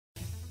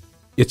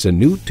It's a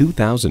new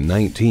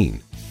 2019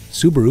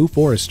 Subaru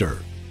Forester.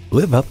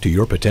 Live up to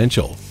your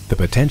potential. The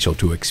potential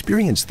to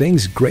experience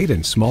things great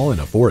and small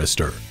in a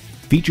Forester.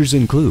 Features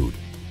include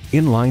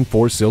inline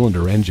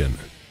 4-cylinder engine,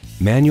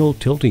 manual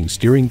tilting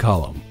steering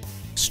column,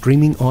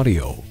 streaming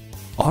audio,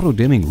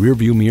 auto-dimming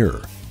rearview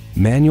mirror,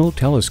 manual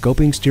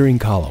telescoping steering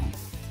column,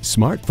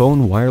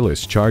 smartphone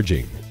wireless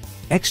charging,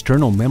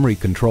 external memory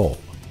control,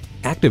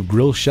 active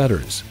grille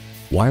shutters,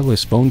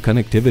 wireless phone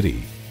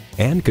connectivity,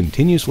 and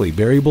continuously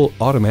variable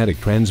automatic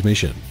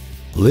transmission.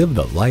 Live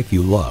the life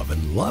you love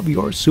and love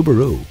your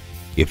Subaru.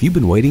 If you've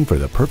been waiting for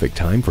the perfect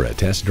time for a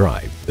test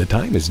drive, the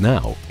time is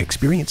now.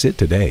 Experience it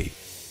today.